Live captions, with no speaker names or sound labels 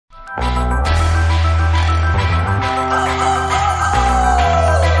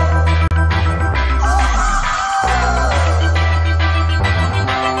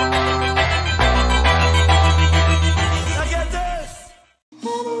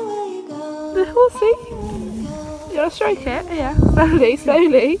the horsey. You want to stroke it? Yeah. Slowly,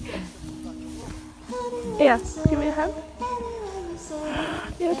 slowly. Yeah. Give me a hand.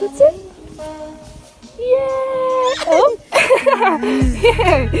 Yeah, that's it. Yeah. Oh.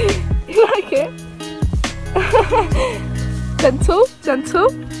 Yeah. You like it? Gentle, gentle.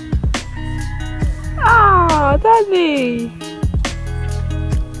 Ah, Danny.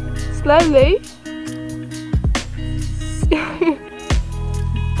 Slowly.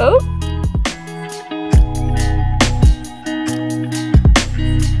 Oh.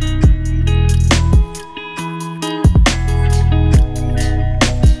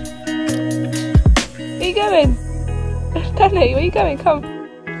 Where are you going? Danny, where are you going? Come.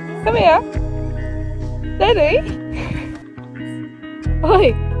 Come here. Danny.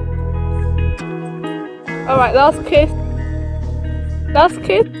 Oi. Alright, last kiss. Last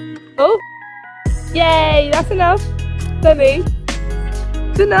kiss. Oh. Yay, that's enough. Danny.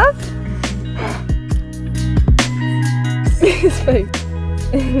 It's enough. His face.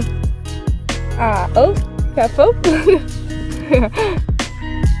 Ah, oh, careful.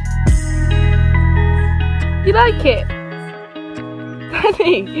 You like it?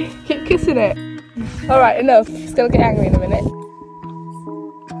 Danny, keep kissing it. Alright, enough. He's gonna get angry in a minute.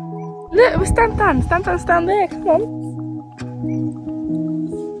 Look, we stand there, come on.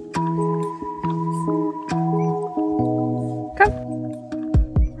 Come.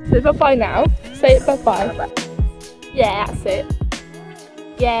 Say bye-bye now. Say it bye-bye. Yeah, that's it.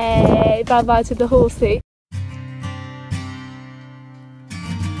 Yay, bye-bye to the horsey.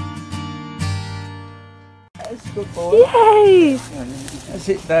 That's a good boy. Yay! That's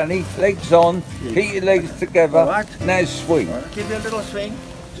it, Danny. Legs on. Keep your legs together. Right. Now swing. Give you a little swing.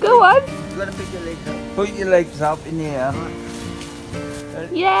 Go on. You gotta pick your legs up. Put your legs up in the air.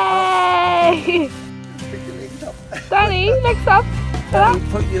 Yay! Pick your legs up. Danny, legs up. Danny,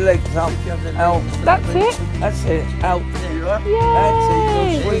 put your legs up. Out. That's it. That's it. Out. There you are. That's it.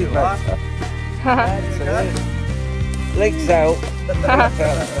 Yay! You'll swing your legs up. That's it. Legs out. Legs out,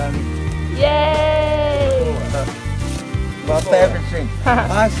 Danny. Yay! My favourite thing.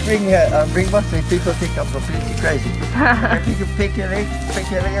 I string my string, people think I'm completely crazy. If you can pick your leg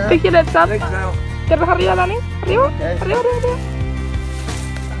up. Pick your legs up. Legs out. Get arriba, Danny. Arriba. Okay. Arriba, arriba.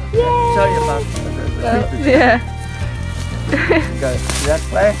 Yay! Sorry about the creepers. Yeah. Go that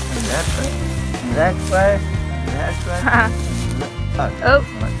way, and that way, and that way, and that way. Oh,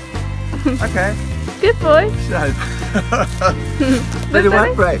 Okay. good boy. So, but it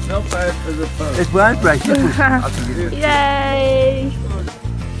won't break. Not bad for the phone. It won't break. You push it. I can get it. Yay!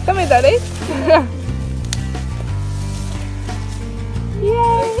 Come here, Daddy.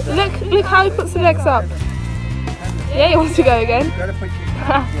 Yay! Look how he puts the legs up. Yeah, he wants to go again. You've got to put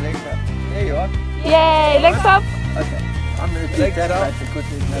your legs up. There you are. Yay! Legs up. Okay. I'm going to take that off because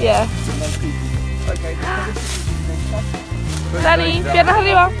there's no Yeah. people. Okay. Daddy, piernas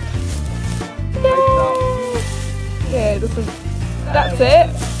arriba. Yay! Yeah, that's it.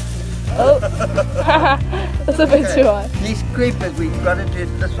 Oh, that's a bit too high. These creepers, we've got to do it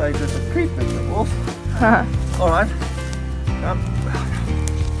this way because the creepers are awful. All right.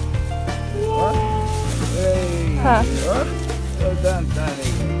 Hey. Huh. Well done, Danny.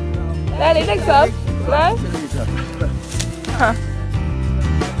 Daddy, legs up. No? Huh.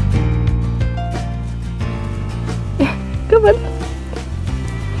 Come on.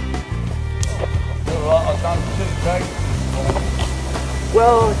 Alright, I've done 2 days.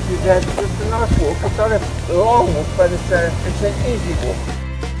 Well, it's a nice walk. It's not a long walk, but it's an easy walk.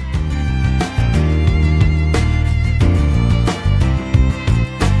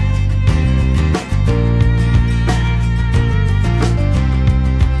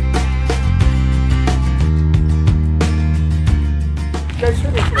 Go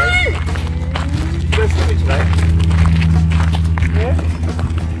swimming today. Go swimming today. Yeah?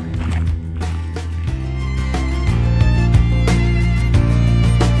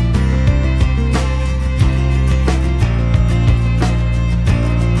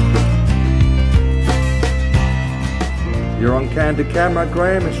 You're on candid camera,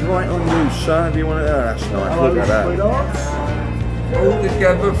 Graham. It's right on you, son. If you want to, that's nice. Look at that. All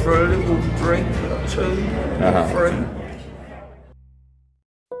together for a little drink, 2, 3.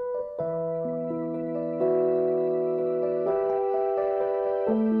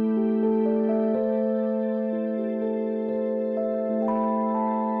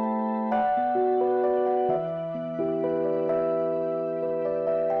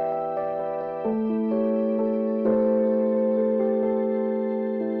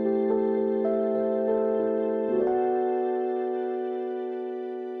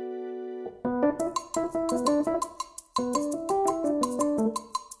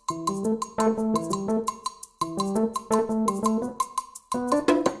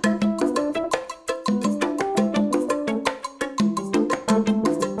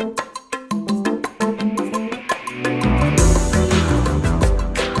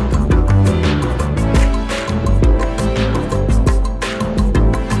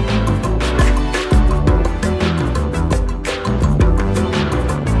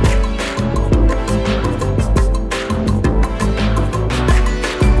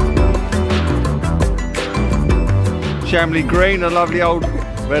 Shamley Green, a lovely old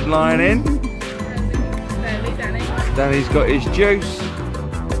Red Lion Inn. Danny's got his juice.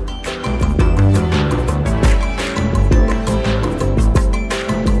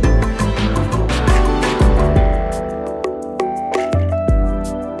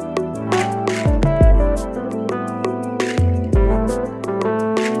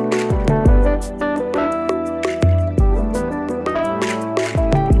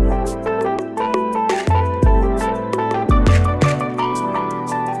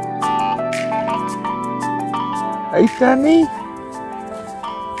 Hey Danny,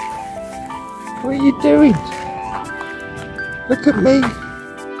 what are you doing? Look at me.